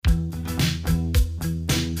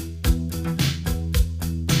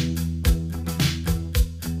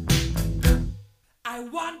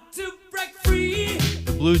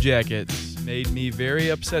The Blue Jackets made me very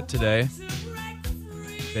upset today.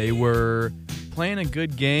 They were playing a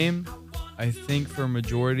good game. I think for a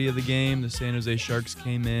majority of the game, the San Jose Sharks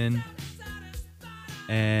came in.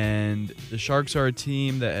 And the Sharks are a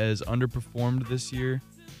team that has underperformed this year,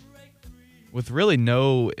 with really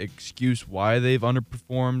no excuse why they've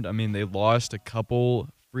underperformed. I mean, they lost a couple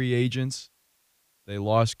free agents. They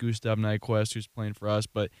lost Gustav Nyquist, who's playing for us,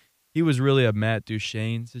 but he was really a Matt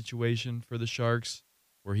Duchene situation for the Sharks,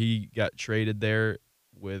 where he got traded there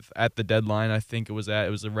at the deadline. I think it was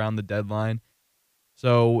around the deadline.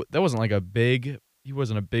 So that wasn't like he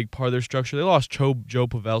wasn't a big part of their structure. They lost Joe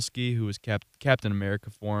Pavelski, who was Captain America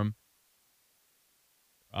for him.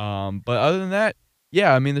 But other than that,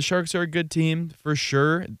 yeah, I mean, the Sharks are a good team for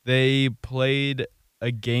sure. They played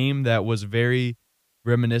a game that was very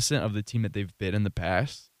reminiscent of the team that they've been in the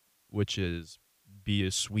past, which is be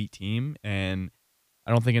a sweet team. And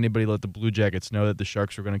I don't think anybody let the Blue Jackets know that the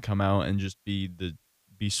Sharks were going to come out and just be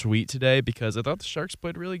sweet today, because I thought the Sharks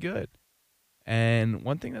played really good. And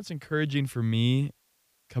one thing that's encouraging for me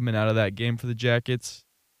coming out of that game for the Jackets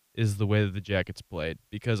is the way that the Jackets played,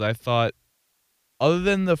 because I thought, other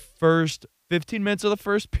than the first 15 minutes of the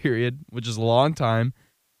first period, which is a long time,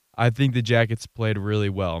 I think the Jackets played really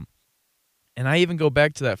well. And I even go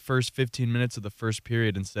back to that first 15 minutes of the first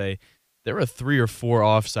period and say there were 3 or 4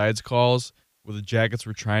 offsides calls where the Jackets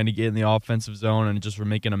were trying to get in the offensive zone and just were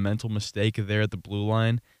making a mental mistake there at the blue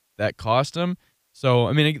line that cost them. So,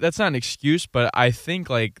 I mean, that's not an excuse, but I think,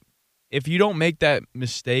 like, if you don't make that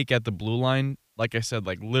mistake at the blue line, like I said,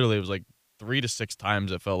 like, literally it was like 3 to 6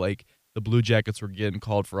 times it felt like the Blue Jackets were getting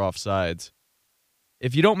called for offsides.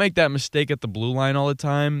 If you don't make that mistake at the blue line all the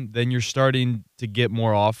time, then you're starting to get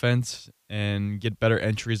more offense and get better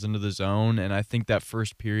entries into the zone, and I think that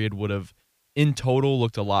first period would have, in total,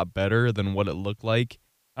 looked a lot better than what it looked like.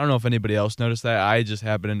 I don't know if anybody else noticed that. I just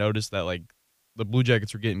happened to notice that, like, the Blue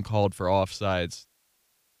Jackets were getting called for offsides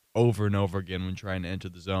over and over again when trying to enter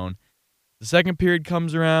the zone. The second period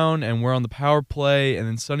comes around, and we're on the power play, and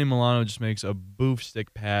then Sonny Milano just makes a boof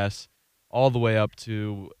stick pass all the way up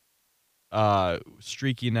to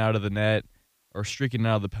streaking out of the net, or streaking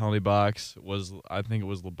out of the penalty box. I think it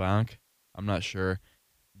was LeBlanc. I'm not sure.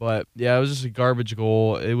 But, yeah, it was just a garbage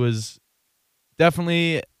goal. It was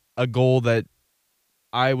definitely a goal that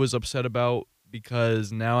I was upset about,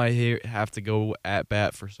 because now I have to go at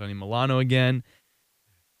bat for Sonny Milano again,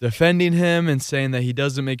 defending him and saying that he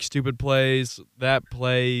doesn't make stupid plays. That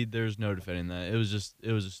play, there's no defending that. It was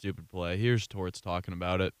a stupid play. Here's Torts talking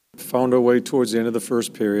about it. Found our way towards the end of the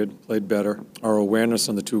first period, played better. Our awareness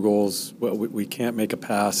on the 2 goals, we can't make a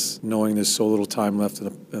pass knowing there's so little time left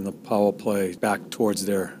in the power play back towards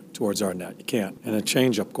our net. You can't. And a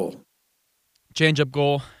change-up goal. Change-up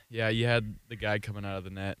goal. Yeah, you had the guy coming out of the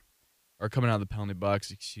net, or coming out of the penalty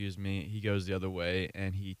box, excuse me. He goes the other way,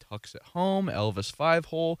 and he tucks it home. Elvis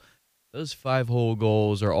 5-hole. Those 5-hole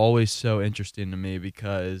goals are always so interesting to me,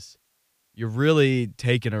 because you're really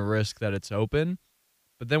taking a risk that it's open.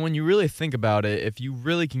 But then when you really think about it, if you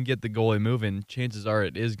really can get the goalie moving, chances are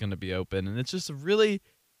it is going to be open. And it's just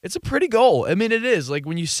it's a pretty goal. I mean, it is. Like,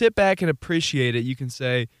 when you sit back and appreciate it, you can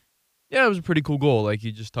say, yeah, it was a pretty cool goal. Like,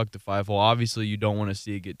 he just tucked the 5-hole. Obviously, you don't want to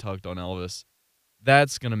see it get tucked on Elvis.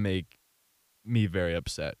 That's going to make me very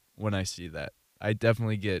upset when I see that. I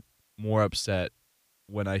definitely get more upset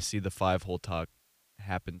when I see the 5-hole tuck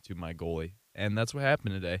happen to my goalie. And that's what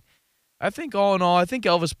happened today. I think all in all, I think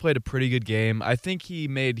Elvis played a pretty good game. I think he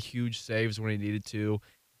made huge saves when he needed to.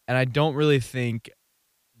 And I don't really think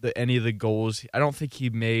that any of the goals, I don't think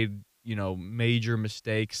he made, major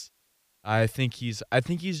mistakes. I think he's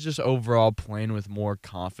just overall playing with more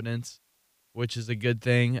confidence, which is a good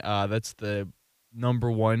thing. That's the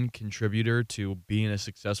number one contributor to being a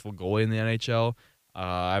successful goalie in the NHL.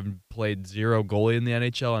 I've played 0 goalie in the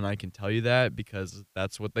NHL, and I can tell you that because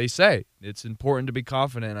that's what they say. It's important to be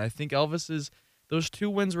confident. I think those 2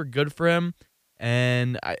 wins were good for him.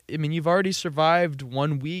 And, I mean, you've already survived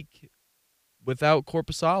 1 week without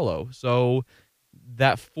Korpisalo. So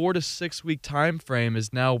that 4 to 6 week time frame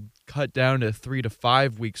is now cut down to 3 to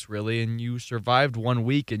 5 weeks, really. And you survived 1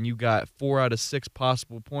 week, and you got 4 out of 6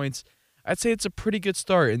 possible points. I'd say it's a pretty good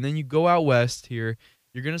start. And then you go out west here.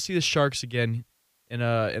 You're going to see the Sharks again in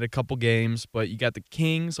a couple games, but you got the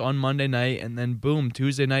Kings on Monday night, and then boom,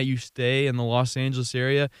 Tuesday night you stay in the Los Angeles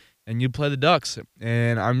area and you play the Ducks.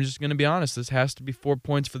 And I'm just going to be honest, this has to be 4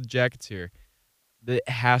 points for the Jackets here. It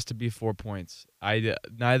has to be 4 points.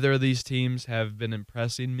 Neither of these teams have been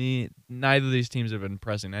impressing me. Neither of these teams have been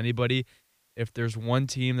impressing anybody. If there's one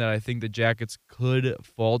team that I think the Jackets could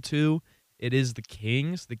fall to, it is the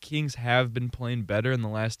Kings. The Kings have been playing better in the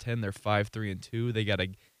last 10. They're 5-3-2. They got a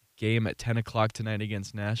game at 10 o'clock tonight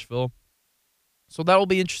against Nashville. So that will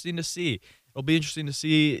be interesting to see. It'll be interesting to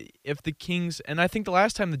see if the Kings, and I think the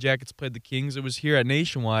last time the Jackets played the Kings, it was here at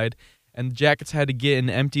Nationwide, and the Jackets had to get an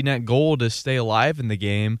empty net goal to stay alive in the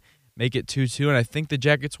game, make it 2-2, and I think the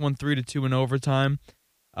Jackets won 3-2 in overtime.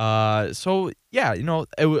 So yeah, no,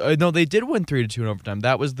 they did win 3-2 in overtime.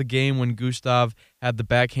 That was the game when Gustav had the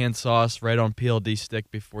backhand sauce right on PLD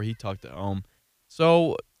stick before he talked to Ohm.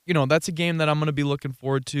 So, that's a game that I'm going to be looking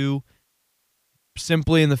forward to,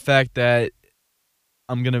 simply in the fact that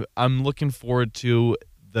I'm looking forward to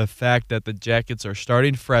the fact that the Jackets are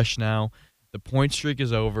starting fresh now. The point streak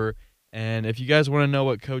is over. And if you guys want to know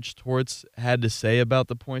what Coach Torts had to say about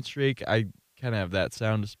the point streak, I kind of have that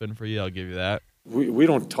sound to spin for you. I'll give you that. We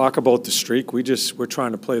don't talk about the streak. We're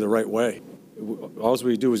trying to play the right way. All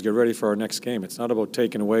we do is get ready for our next game. It's not about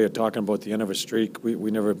taking away or talking about the end of a streak.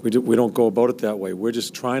 We don't go about it that way. We're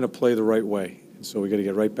just trying to play the right way. And so we got to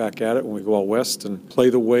get right back at it when we go out west and play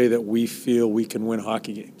the way that we feel we can win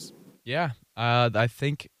hockey games. Yeah, I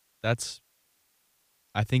think that's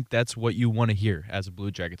what you want to hear as a Blue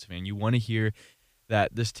Jackets fan. You want to hear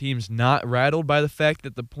that this team's not rattled by the fact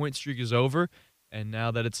that the point streak is over, and now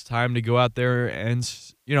that it's time to go out there and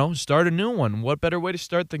start a new one. What better way to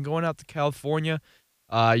start than going out to California?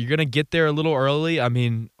 You're gonna get there a little early. I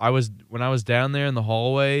mean, when I was down there in the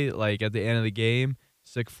hallway, like at the end of the game,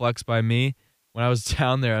 sick flex by me. When I was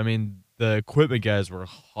down there, I mean, the equipment guys were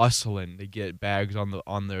hustling to get bags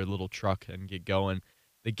on their little truck and get going.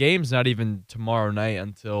 The game's not even tomorrow night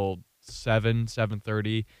until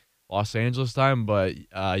 7:30 Los Angeles time, but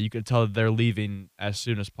you could tell that they're leaving as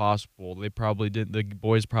soon as possible. The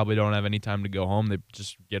boys probably don't have any time to go home. They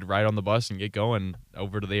just get right on the bus and get going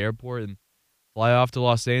over to the airport and fly off to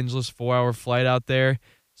Los Angeles, 4-hour flight out there.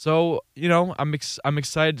 So, I'm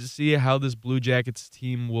excited to see how this Blue Jackets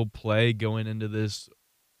team will play going into this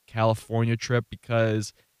California trip,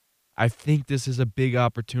 because I think this is a big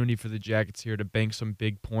opportunity for the Jackets here to bank some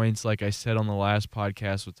big points, like I said on the last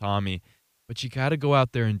podcast with Tommy. But you got to go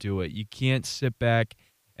out there and do it. You can't sit back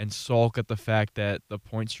and sulk at the fact that the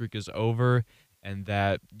point streak is over and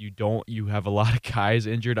that you have a lot of guys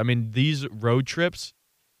injured. I mean, these road trips,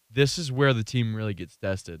 this is where the team really gets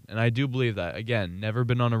tested. And I do believe that. Again, never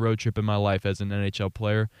been on a road trip in my life as an NHL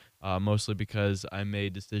player, mostly because I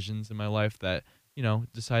made decisions in my life that,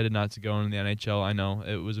 decided not to go into the NHL. I know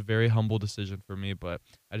it was a very humble decision for me, but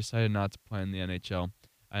I decided not to play in the NHL.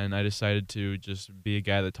 And I decided to just be a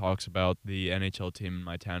guy that talks about the NHL team in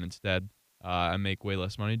my town instead. I make way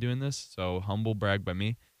less money doing this, so humble brag by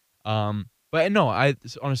me. But no,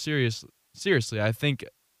 seriously, I think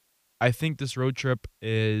this road trip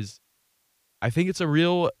I think it's a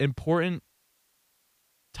real important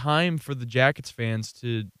time for the Jackets fans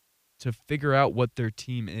to figure out what their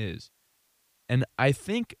team is. And I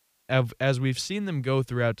think as we've seen them go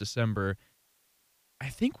throughout December, I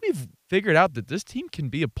think we've figured out that this team can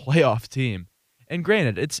be a playoff team. And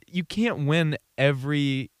granted, you can't win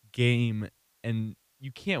every game, and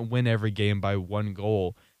you can't win every game by one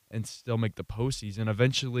goal and still make the postseason.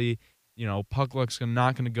 Eventually, puck luck's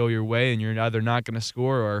not going to go your way, and you're either not going to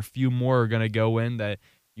score or a few more are going to go in that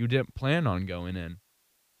you didn't plan on going in.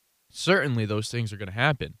 Certainly, those things are going to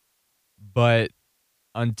happen. But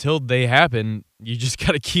until they happen, you just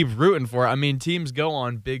got to keep rooting for it. I mean, teams go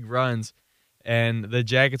on big runs, and the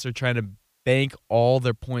Jackets are trying to bank all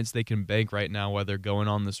their points they can bank right now while they're going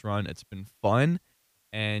on this run. It's been fun,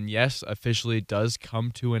 and yes, officially it does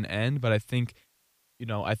come to an end, but I think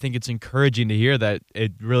it's encouraging to hear that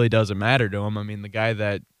it really doesn't matter to them. I mean, the guy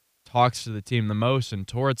that talks to the team the most, and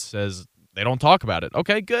Torts, says they don't talk about it.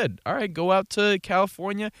 Okay, good. All right, go out to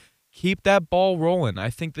California, keep that ball rolling. I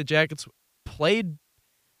think the Jackets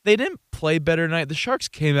they didn't play better tonight. The Sharks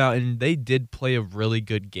came out and they did play a really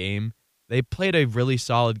good game. They played a really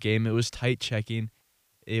solid game. It was tight checking.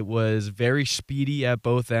 It was very speedy at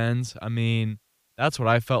both ends. I mean, that's what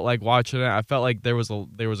I felt like watching it. I felt like there was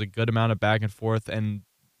a good amount of back and forth. And,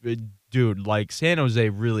 dude, like San Jose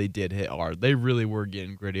really did hit hard. They really were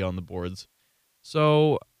getting gritty on the boards.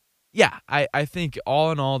 So, yeah, I think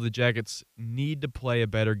all in all, the Jackets need to play a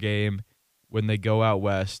better game when they go out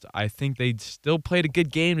west. I think they still played a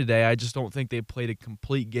good game today. I just don't think they played a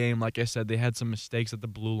complete game. Like I said, they had some mistakes at the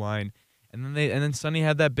blue line, and then Sonny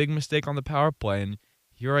had that big mistake on the power play. And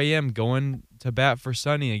here I am going to bat for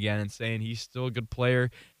Sonny again and saying he's still a good player.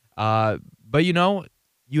 But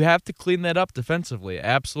you have to clean that up defensively.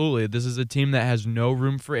 Absolutely, this is a team that has no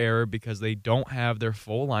room for error because they don't have their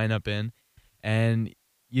full lineup in, and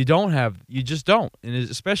you just don't, and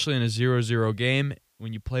especially in a 0-0 game.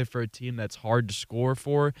 when you play for a team that's hard to score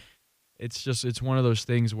for, it's one of those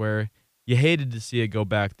things where you hated to see it go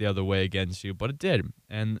back the other way against you, but it did.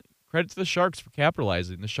 And credit to the Sharks for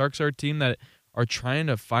capitalizing. The Sharks are a team that are trying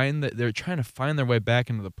to find their way back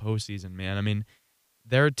into the postseason, man. I mean,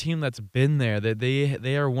 they're a team that's been there.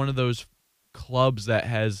 They are one of those clubs that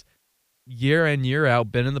has year in, year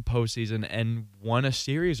out been in the postseason and won a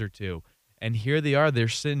series or two. And here they are. They're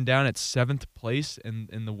sitting down at 7th place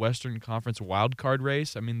in the Western Conference wild card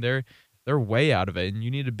race. I mean, they're way out of it, and you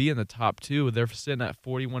need to be in the top two. They're sitting at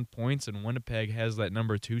 41 points, and Winnipeg has that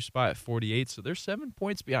number 2 spot at 48, so they're 7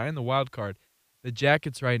 points behind the wild card. The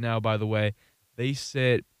Jackets right now, by the way, they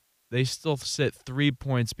still sit 3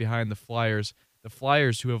 points behind the Flyers. The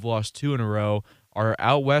Flyers, who have lost 2 in a row, are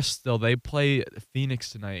out west still. They play Phoenix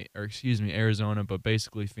tonight, or excuse me, Arizona, but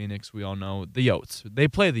basically Phoenix. We all know the Yotes. They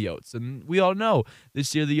play the Yotes, and we all know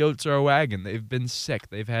this year the Yotes are a wagon. They've been sick.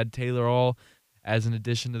 They've had Taylor Hall as an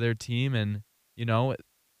addition to their team, and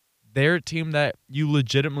they're a team that you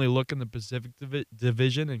legitimately look in the Pacific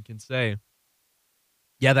Division and can say,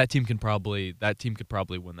 yeah, that team could probably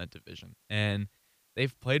win that division. And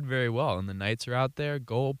they've played very well, and the Knights are out there.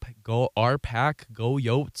 Go R-Pack, go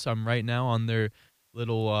Yotes. I'm right now on their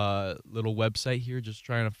little website here, just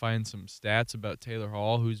trying to find some stats about Taylor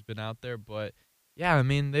Hall, who's been out there. But yeah, I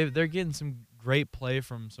mean they're getting some great play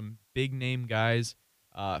from some big name guys.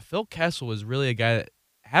 Phil Kessel is really a guy that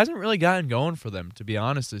hasn't really gotten going for them, to be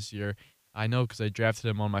honest, this year. I know because I drafted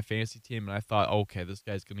him on my fantasy team, and I thought, okay, this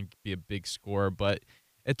guy's going to be a big scorer. But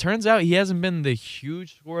it turns out he hasn't been the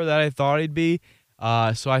huge scorer that I thought he'd be.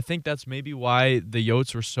 So I think that's maybe why the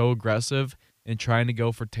Yotes were so aggressive in trying to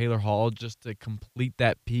go for Taylor Hall, just to complete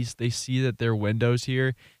that piece. They see that there are windows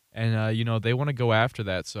here, and they want to go after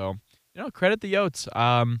that. So credit the Yotes.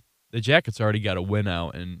 The Jackets already got a win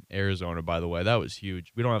out in Arizona, by the way. That was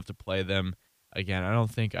huge. We don't have to play them again. I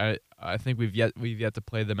think we've yet to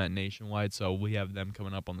play them at Nationwide, so we have them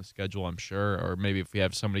coming up on the schedule, I'm sure. Or maybe if we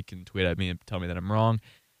have somebody can tweet at me and tell me that I'm wrong.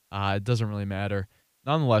 It doesn't really matter.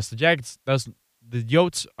 Nonetheless, the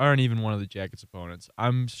Yotes aren't even one of the Jackets' opponents.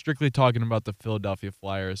 I'm strictly talking about the Philadelphia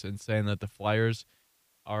Flyers and saying that the Flyers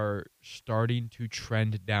are starting to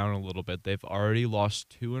trend down a little bit. They've already lost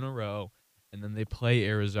 2 in a row, and then they play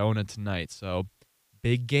Arizona tonight. So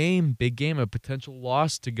big game, a potential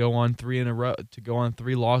loss to go on 3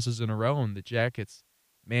 losses in a row. And the Jackets,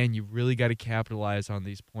 man, you really got to capitalize on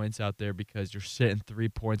these points out there because you're sitting 3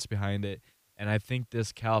 points behind it. And I think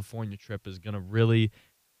this California trip is going to really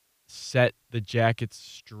set the Jackets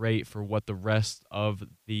straight for what the rest of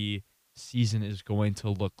the season is going to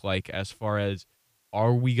look like, as far as,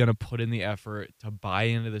 are we going to put in the effort to buy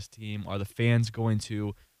into this team? Are the fans going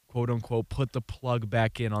to, quote unquote, put the plug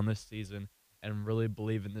back in on this season and really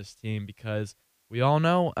believe in this team? Because we all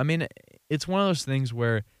know, I mean, it's one of those things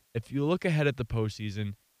where if you look ahead at the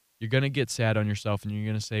postseason, you're going to get sad on yourself and you're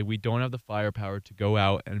going to say, we don't have the firepower to go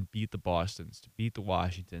out and beat the Bostons, to beat the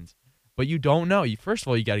Washingtons. But you don't know. First of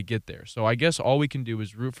all, you got to get there. So I guess all we can do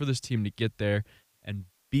is root for this team to get there and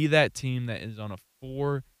be that team that is on a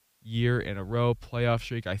 4-year-in-a-row playoff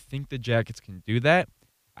streak. I think the Jackets can do that.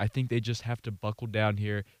 I think they just have to buckle down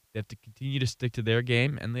here. They have to continue to stick to their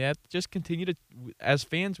game, and they have to just continue to, as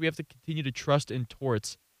fans, we have to continue to trust in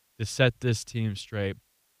Torts to set this team straight.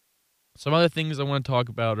 Some other things I want to talk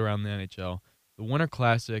about around the NHL. The Winter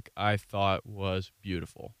Classic, I thought, was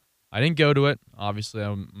beautiful. I didn't go to it. Obviously,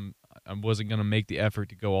 I wasn't going to make the effort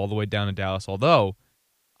to go all the way down to Dallas, although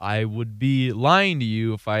I would be lying to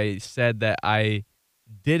you if I said that I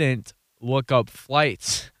didn't look up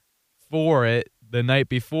flights for it the night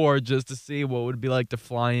before just to see what it would be like to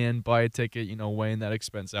fly in, buy a ticket, weighing that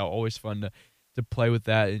expense out. Always fun to play with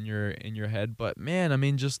that in your head. But, man, I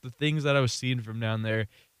mean, just the things that I was seeing from down there,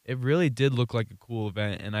 it really did look like a cool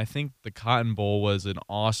event, and I think the Cotton Bowl was an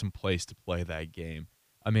awesome place to play that game.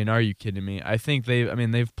 I mean, are you kidding me? I think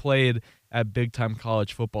they've played at big-time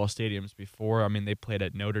college football stadiums before. I mean, they played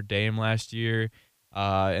at Notre Dame last year,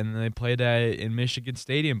 and then they played in Michigan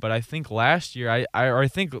Stadium. But I think last year,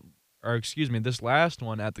 this last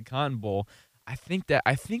one at the Cotton Bowl, I think the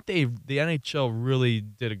NHL really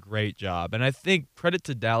did a great job. And I think credit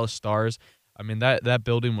to Dallas Stars. I mean, that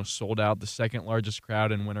building was sold out, the second largest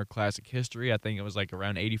crowd in Winter Classic history. I think it was like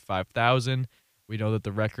around 85,000. We know that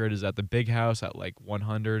the record is at the Big House at like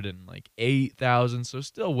 108,000, so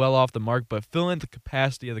still well off the mark. But filling the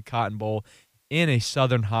capacity of the Cotton Bowl in a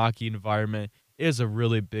Southern hockey environment is a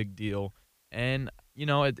really big deal. And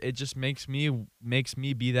it just makes me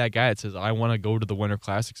be that guy that says I want to go to the Winter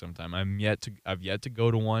Classic sometime. I've yet to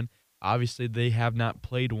go to one. Obviously, they have not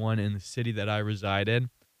played one in the city that I reside in.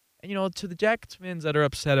 And to the Jackets fans that are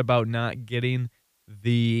upset about not getting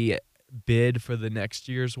the bid for the next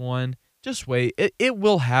year's one. Just wait. It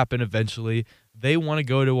will happen eventually. They want to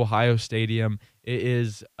go to Ohio Stadium. It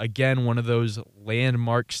is, again, one of those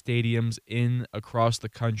landmark stadiums in across the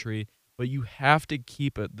country, but you have to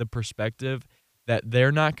keep the perspective that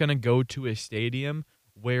they're not going to go to a stadium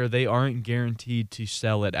where they aren't guaranteed to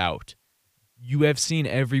sell it out. You have seen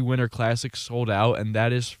every Winter Classic sold out, and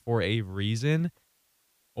that is for a reason.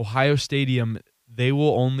 Ohio Stadium, they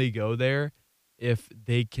will only go there if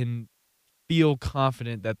they can feel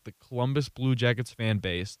confident that the Columbus Blue Jackets fan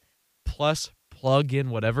base, plus plug in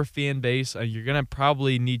whatever fan base, you're going to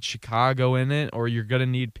probably need Chicago in it, or you're going to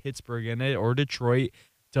need Pittsburgh in it, or Detroit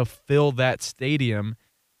to fill that stadium,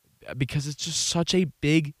 because it's just such a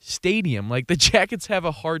big stadium. Like, the Jackets have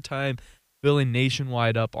a hard time filling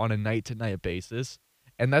Nationwide up on a night-to-night basis,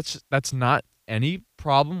 and that's not any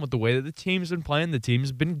problem with the way that the team's been playing. The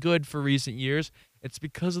team's been good for recent years. It's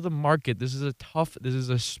because of the market. This is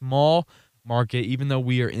a small market. Even though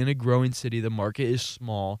we are in a growing city, the market is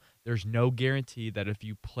small. There's no guarantee that if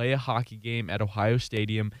you play a hockey game at Ohio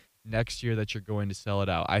Stadium next year that you're going to sell it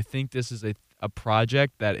out. I think this is a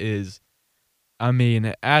project that is, I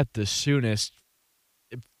mean, at the soonest,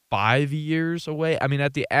 5 years away. I mean,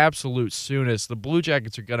 at the absolute soonest, the Blue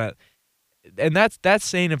Jackets are gonna, and that's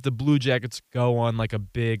saying if the Blue Jackets go on like a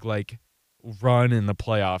big run in the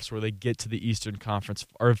playoffs where they get to the Eastern Conference,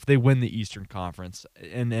 or if they win the Eastern Conference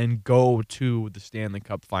and go to the Stanley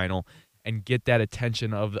Cup final and get that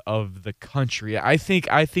attention of the country. I think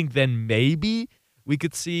then maybe we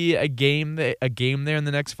could see a game there in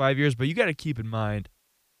the next 5 years. But you got to keep in mind,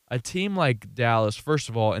 a team like Dallas, first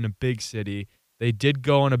of all, in a big city, they did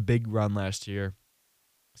go on a big run last year.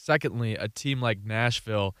 Secondly, a team like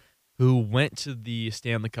Nashville, who went to the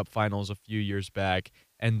Stanley Cup Finals a few years back,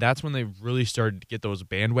 and that's when they really started to get those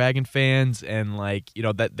bandwagon fans, and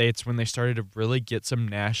that's when they started to really get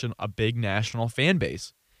a big national fan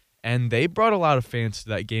base, and they brought a lot of fans to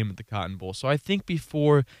that game at the Cotton Bowl. So I think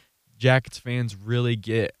before Jackets fans really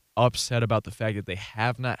get upset about the fact that they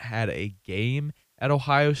have not had a game at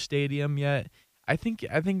Ohio Stadium yet, I think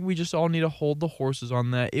we just all need to hold the horses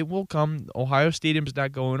on that. It will come. Ohio Stadium's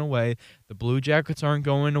not going away. The Blue Jackets aren't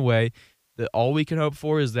going away. All we can hope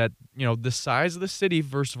for is that, the size of the city,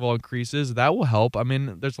 first of all, increases. That will help. I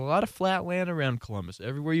mean, there's a lot of flat land around Columbus.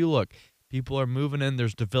 Everywhere you look, people are moving in.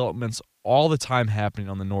 There's developments all the time happening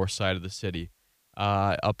on the north side of the city.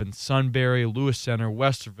 Up in Sunbury, Lewis Center,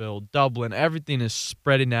 Westerville, Dublin, everything is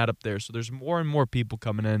spreading out up there. So there's more and more people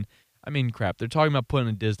coming in. I mean, crap, they're talking about putting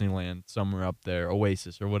a Disneyland somewhere up there,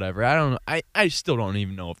 Oasis or whatever. I don't know. I still don't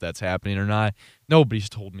even know if that's happening or not. Nobody's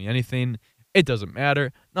told me anything. It doesn't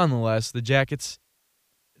matter. Nonetheless, the Jackets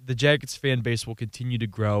fan base will continue to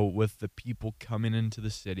grow with the people coming into the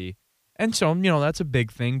city. And so, that's a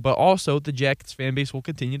big thing. But also, the Jackets fan base will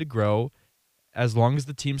continue to grow as long as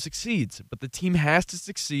the team succeeds. But the team has to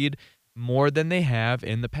succeed more than they have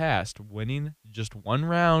in the past. Winning just one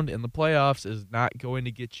round in the playoffs is not going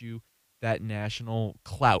to get you that national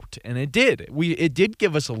clout, and it did. It did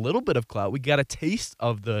give us a little bit of clout. We got a taste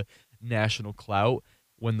of the national clout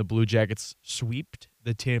when the Blue Jackets sweeped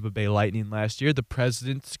the Tampa Bay Lightning last year, the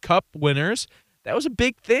President's Cup winners. That was a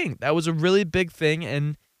big thing. That was a really big thing,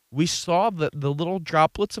 and we saw the little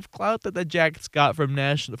droplets of clout that the Jackets got from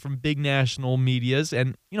big national medias,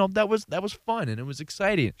 and that was fun and it was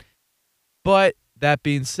exciting. But that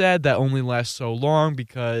being said, that only lasts so long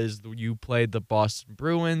because you played the Boston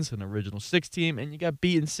Bruins, an original 6 team, and you got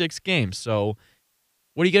beaten 6 games. So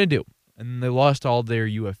what are you going to do? And they lost all their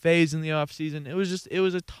UFAs in the offseason. It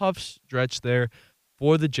was a tough stretch there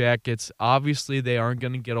for the Jackets. Obviously, they aren't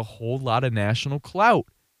going to get a whole lot of national clout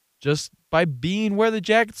just by being where the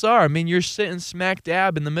Jackets are. I mean, you're sitting smack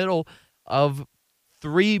dab in the middle of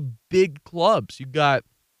 3 big clubs. You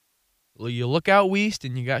look out west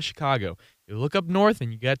and you got Chicago. You look up north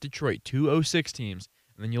and you got Detroit, 2 06 teams.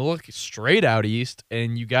 And then you look straight out east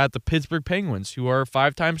and you got the Pittsburgh Penguins, who are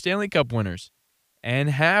 5-time Stanley Cup winners and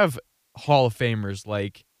have Hall of Famers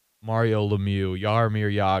like Mario Lemieux,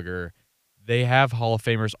 Jaromir Jagr. They have Hall of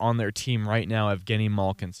Famers on their team right now, Evgeny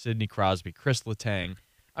Malkin, Sidney Crosby, Chris Letang.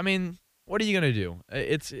 I mean, what are you going to do?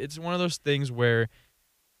 It's one of those things where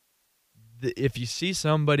if you see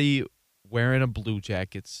somebody wearing a Blue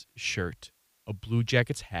Jackets shirt, a Blue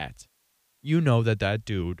Jackets hat, you know that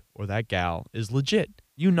dude or that gal is legit.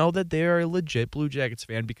 You know that they are a legit Blue Jackets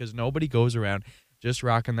fan because nobody goes around just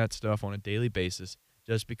rocking that stuff on a daily basis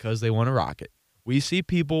just because they want to rock it. We see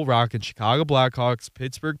people rocking Chicago Blackhawks,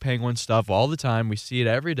 Pittsburgh Penguins stuff all the time. We see it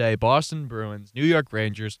every day. Boston Bruins, New York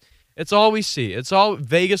Rangers. It's all we see. It's all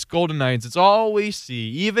Vegas Golden Knights. It's all we see.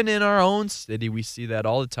 Even in our own city, we see that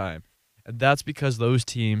all the time. And that's because those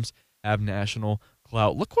teams have national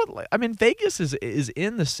clout. Look what I mean. Vegas is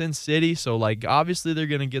in the Sin City, so like obviously they're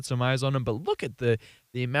gonna get some eyes on them. But look at the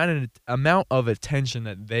amount of attention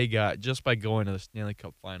that they got just by going to the Stanley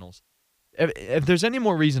Cup Finals. If there's any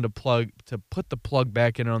more reason to put the plug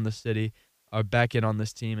back in on the city or back in on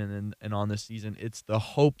this team and on this season, it's the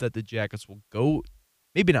hope that the Jackets will go,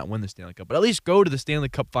 maybe not win the Stanley Cup, but at least go to the Stanley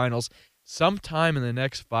Cup Finals sometime in the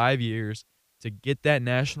next 5 years to get that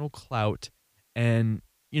national clout and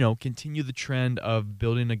continue the trend of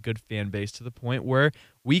building a good fan base to the point where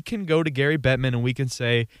we can go to Gary Bettman and we can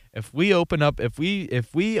say, if we open up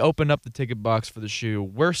the ticket box for the shoe,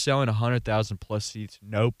 we're selling 100,000 plus seats,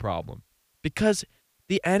 no problem. Because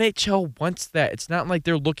the NHL wants that. It's not like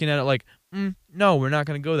they're looking at it like, no, we're not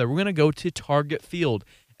going to go there. We're going to go to Target Field,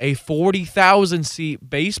 a 40,000-seat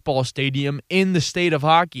baseball stadium in the state of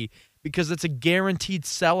hockey, because it's a guaranteed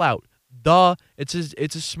sellout. It's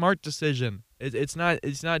a smart decision. It's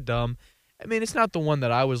not dumb. I mean, it's not the one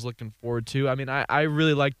that I was looking forward to. I mean, I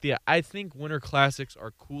really like I think Winter Classics are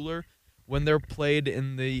cooler when they're played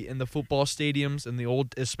in the football stadiums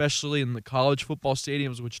and especially in the college football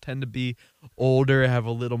stadiums, which tend to be older, have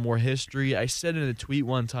a little more history. I said in a tweet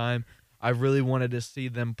one time, I really wanted to see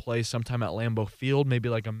them play sometime at Lambeau Field, maybe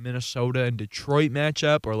like a Minnesota and Detroit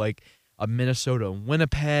matchup, or like a Minnesota and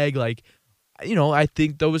Winnipeg. Like, I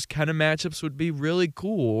think those kind of matchups would be really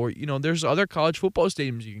cool. Or, there's other college football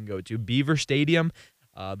stadiums you can go to, Beaver Stadium,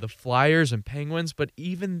 the Flyers and Penguins, but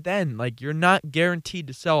even then, like, you're not guaranteed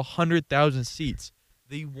to sell 100,000 seats.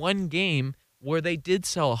 The one game where they did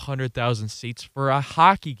sell 100,000 seats for a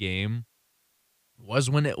hockey game was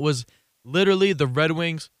when it was literally the Red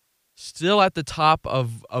Wings still at the top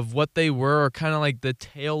of what they were, or kind of like the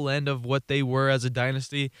tail end of what they were as a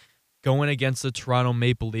dynasty, going against the Toronto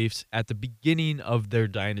Maple Leafs at the beginning of their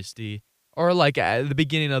dynasty, or like at the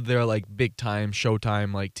beginning of their like big time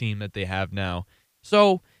Showtime like team that they have now.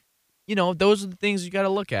 So, those are the things you got to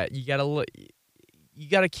look at. You got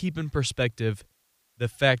to keep in perspective the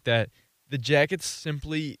fact that the Jackets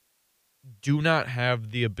simply do not have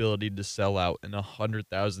the ability to sell out in a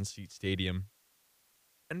 100,000 seat stadium.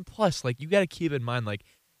 And plus, like, you got to keep in mind, like,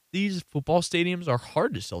 these football stadiums are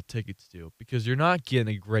hard to sell tickets to because you're not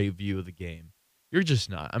getting a great view of the game. You're just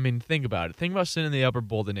not. I mean, think about it. Think about sitting in the upper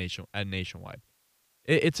bowl at Nationwide.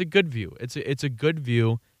 It's a good view. It's a good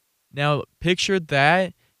view. Now, picture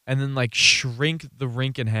that and then, like, shrink the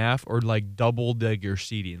rink in half or, like, double your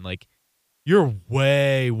seating. Like, you're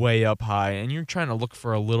way, way up high, and you're trying to look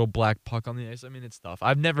for a little black puck on the ice. I mean, it's tough.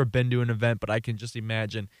 I've never been to an event, but I can just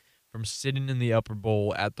imagine from sitting in the upper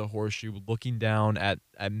bowl at the Horseshoe, looking down at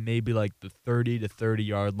maybe, like, the 30 to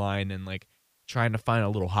 30-yard line and, like, trying to find a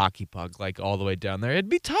little hockey puck, like, all the way down there. It'd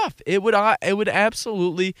be tough. It would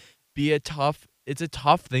absolutely be it's a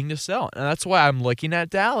tough thing to sell. And that's why I'm looking at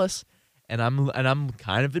Dallas, and I'm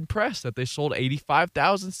kind of impressed that they sold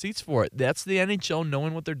 85,000 seats for it. That's the NHL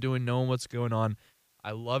knowing what they're doing, knowing what's going on.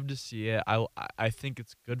 I love to see it. I think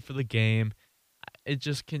it's good for the game. It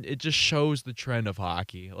just shows the trend of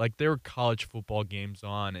hockey. Like, there were college football games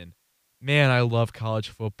on, and man, I love college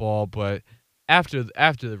football, but after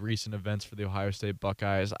the recent events for the Ohio State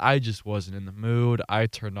Buckeyes, I just wasn't in the mood. I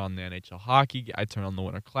turned on the NHL hockey. I turned on the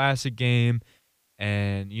Winter Classic game.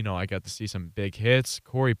 And, I got to see some big hits.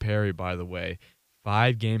 Corey Perry, by the way,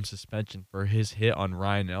 5-game suspension for his hit on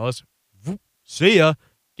Ryan Ellis. See ya.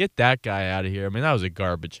 Get that guy out of here. I mean, that was a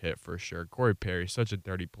garbage hit for sure. Corey Perry, such a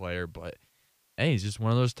dirty player, but hey, he's just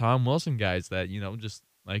one of those Tom Wilson guys that, just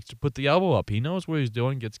likes to put the elbow up. He knows what he's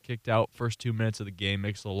doing, gets kicked out first 2 minutes of the game,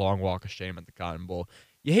 makes a long walk of shame at the Cotton Bowl.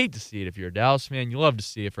 You hate to see it if you're a Dallas fan. You love to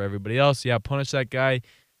see it for everybody else. Yeah, punish that guy.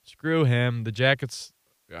 Screw him. The Jackets,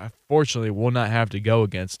 fortunately, will not have to go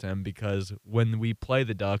against him because when we play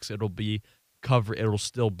the Ducks, it'll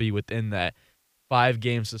still be within that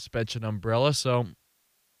 5-game suspension umbrella. So,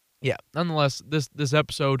 yeah, nonetheless, this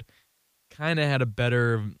episode kind of had a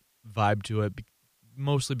better vibe to it,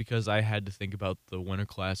 mostly because I had to think about the Winter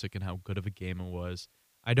Classic and how good of a game it was.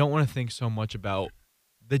 I don't want to think so much about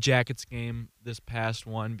the Jackets game, this past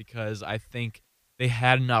one, because I think they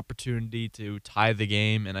had an opportunity to tie the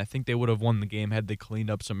game, and I think they would have won the game had they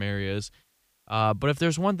cleaned up some areas. But if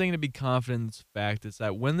there's one thing to be confident in this fact, it's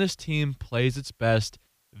that when this team plays its best,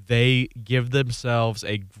 they give themselves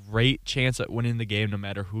a great chance at winning the game no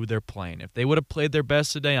matter who they're playing. If they would have played their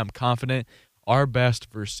best today, I'm confident our best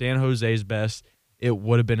versus San Jose's best, it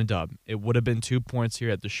would have been a dub. It would have been 2 points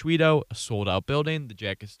here at the Schwedo, a sold-out building. The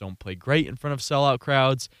Jackets don't play great in front of sellout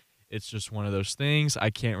crowds. It's just one of those things.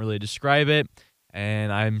 I can't really describe it.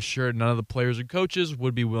 And I'm sure none of the players or coaches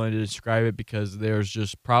would be willing to describe it because there's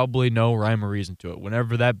just probably no rhyme or reason to it.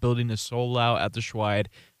 Whenever that building is sold out at the Schweid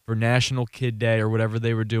for National Kid Day or whatever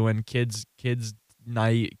they were doing, kids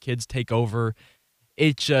night, kids take over,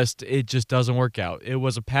 it just doesn't work out. It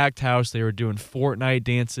was a packed house. They were doing Fortnite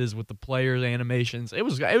dances with the players' animations. It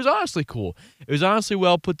was honestly cool. It was honestly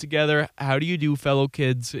well put together. How do you do, fellow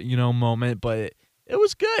kids? Moment, but it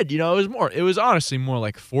was good. It was honestly more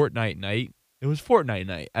like Fortnite night. It was Fortnite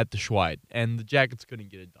night at the Schweid, and the Jackets couldn't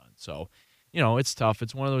get it done. So, it's tough.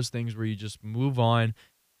 It's one of those things where you just move on.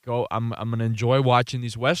 I'm gonna enjoy watching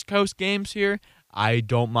these West Coast games here. I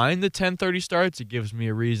don't mind the 10:30 starts. It gives me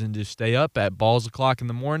a reason to stay up at balls o'clock in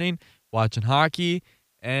the morning watching hockey.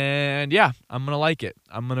 And yeah, I'm gonna like it.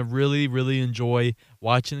 I'm gonna really, really enjoy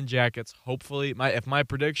watching the Jackets. Hopefully, my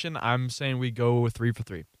prediction, I'm saying we go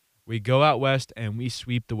 3-for-3. We go out west and we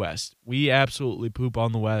sweep the West. We absolutely poop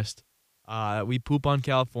on the West. We poop on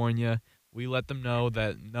California. We let them know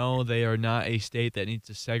that no, they are not a state that needs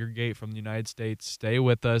to segregate from the United States. Stay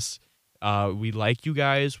with us. We like you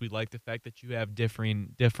guys. We like the fact that you have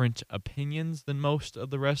different opinions than most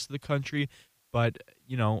of the rest of the country. But,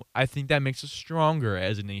 I think that makes us stronger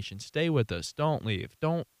as a nation. Stay with us. Don't leave.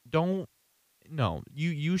 Don't no.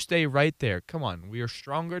 You stay right there. Come on. We are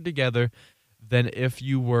stronger together than if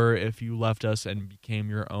you left us and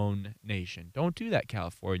became your own nation. Don't do that,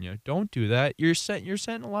 California. Don't do that. You're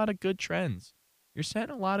setting a lot of good trends. You're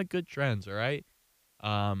setting a lot of good trends, all right?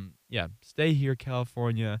 Yeah, stay here,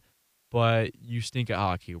 California, but you stink at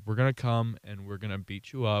hockey. We're going to come and we're going to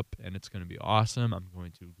beat you up, and it's going to be awesome. I'm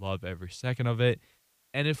going to love every second of it.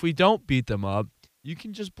 And if we don't beat them up, you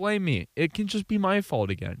can just blame me. It can just be my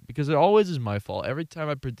fault again because it always is my fault. Every time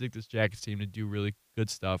I predict this Jackets team to do really good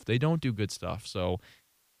stuff, they don't do good stuff. So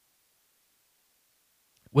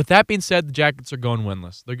with that being said, the Jackets are going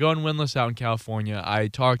winless. They're going winless out in California. I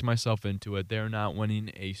talked myself into it. They're not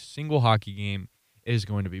winning a single hockey game. It is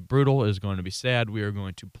going to be brutal. It is going to be sad. We are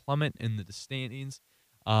going to plummet in the standings.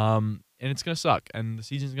 And it's going to suck. And the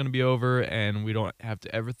season's going to be over, and we don't have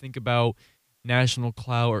to ever think about national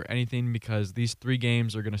clout or anything because these 3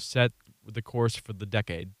 games are going to set the course for the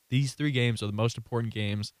decade. These 3 games are the most important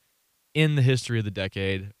games in the history of the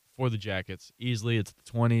decade for the Jackets. Easily, it's the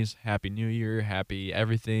 20s. Happy New Year, happy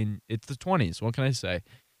everything. It's the 20s. What can I say?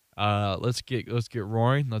 Let's get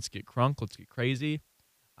roaring. Let's get crunk. Let's get crazy.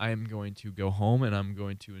 I am going to go home and I'm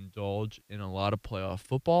going to indulge in a lot of playoff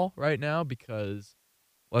football right now because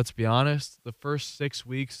let's be honest, the first 6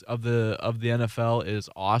 weeks of the NFL is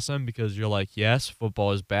awesome because you're like, yes,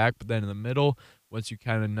 football is back. But then in the middle, once you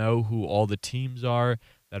kind of know who all the teams are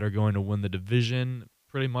that are going to win the division,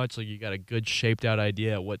 pretty much like you got a good shaped out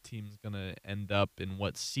idea of what team's going to end up in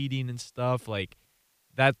what seeding and stuff. Like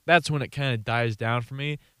that's when it kind of dies down for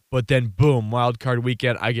me. But then boom, wild card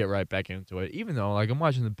weekend, I get right back into it. Even though like I'm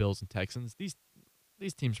watching the Bills and Texans, these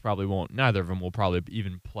teams probably won't. Neither of them will probably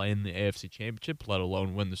even play in the AFC Championship, let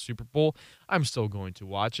alone win the Super Bowl. I'm still going to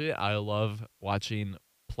watch it. I love watching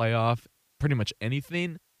playoff, pretty much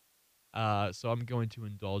anything. So I'm going to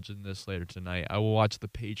indulge in this later tonight. I will watch the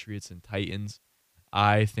Patriots and Titans.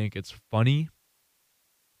 I think it's funny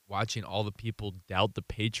watching all the people doubt the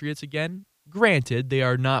Patriots again. Granted, they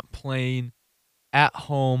are not playing at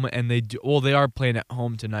home, and they are playing at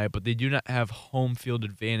home tonight, but they do not have home field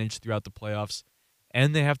advantage throughout the playoffs.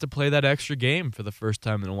 And they have to play that extra game for the first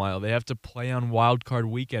time in a while. They have to play on wild card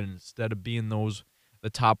weekend instead of being the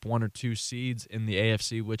top 1 or 2 seeds in the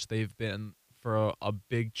AFC, which they've been for a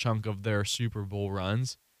big chunk of their Super Bowl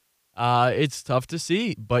runs. It's tough to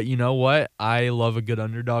see, but you know what? I love a good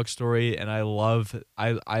underdog story, and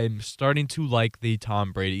I'm starting to like the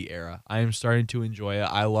Tom Brady era. I am starting to enjoy it.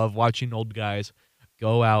 I love watching old guys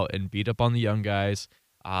go out and beat up on the young guys.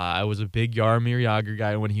 I was a big Jaromir Jagr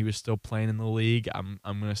guy when he was still playing in the league. I'm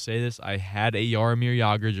gonna say this. I had a Jaromir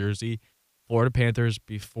Jagr jersey, Florida Panthers,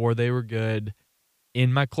 before they were good,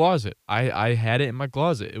 in my closet. I had it in my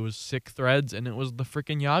closet. It was sick threads, and it was the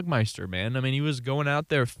freaking Jagmeister, man. I mean, he was going out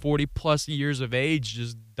there 40-plus years of age,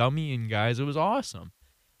 just dummying guys. It was awesome.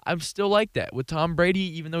 I'm still like that with Tom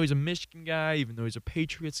Brady, even though he's a Michigan guy, even though he's a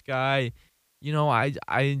Patriots guy.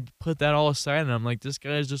 I put that all aside, and I'm like, this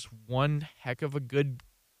guy is just one heck of a good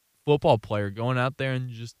football player going out there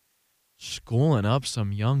and just schooling up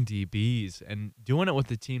some young DBs and doing it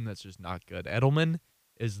with a team that's just not good. Edelman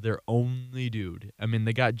is their only dude. I mean,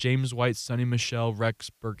 they got James White, Sonny Michel,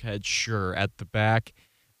 Rex Burkhead, sure, at the back.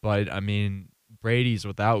 But, I mean, Brady's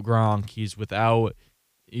without Gronk. He's without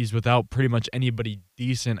pretty much anybody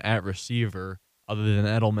decent at receiver other than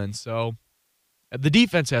Edelman. So the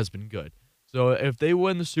defense has been good. So if they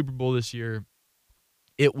win the Super Bowl this year,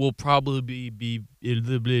 it will probably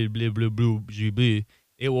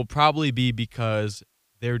it will probably be because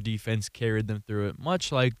their defense carried them through it,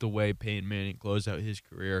 much like the way Peyton Manning closed out his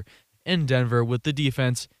career in Denver, with the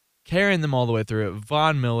defense carrying them all the way through it.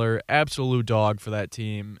 Von Miller, absolute dog for that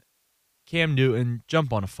team. Cam Newton,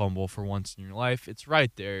 jump on a fumble for once in your life. It's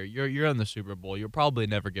right there. You're in the Super Bowl. You'll probably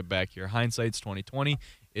never get back here. Hindsight's 2020.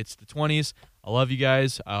 It's the 20s. I love you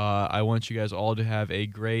guys. I want you guys all to have a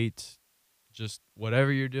great, just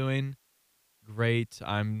whatever you're doing, great.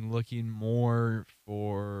 I'm looking more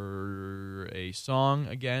for a song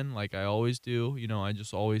again, like I always do. You know, I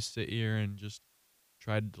just always sit here and just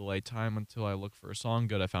try to delay time until I look for a song.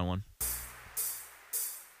 Good, I found one.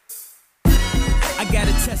 I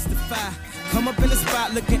gotta testify. Come up in the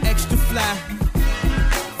spot looking extra fly.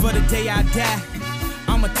 For the day I die,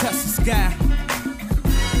 I'ma touch the sky.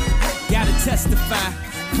 Gotta testify.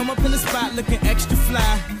 Come up in the spot looking extra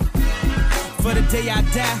fly. For the day I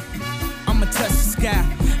die, I'ma touch the sky.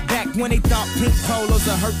 Back when they thought pink polos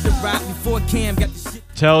would hurt the ride before Cam got the shit.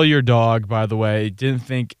 Tell your dog, by the way.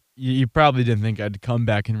 You probably didn't think I'd come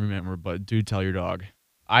back and remember, but do tell your dog.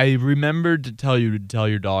 I remembered to tell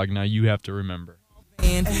your dog. Now you have to remember.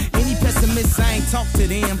 Any pessimists, I ain't talk to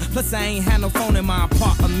them. Plus, I ain't had no phone in my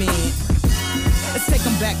apartment. Let's take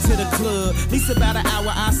them back to the club. At least about an hour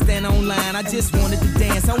I stand online. I just wanted to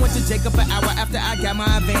dance. I went to Jacob an hour after I got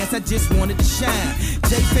my advance. I just wanted to shine.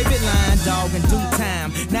 Jake favorite line, dog, in due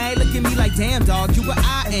time. Now he look at me like, damn, dog, you what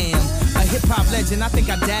I am. A hip-hop legend. I think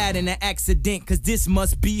I died in an accident, cause this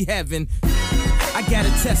must be heaven. I gotta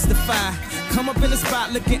testify. Come up in the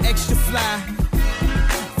spot looking extra fly.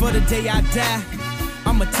 For the day I die,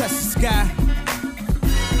 I'ma touch the sky.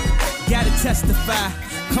 Gotta testify.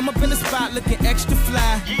 Come up in the spot looking extra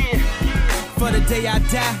fly. For the day I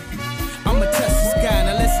die, I'ma touch the sky.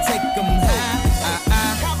 Now let's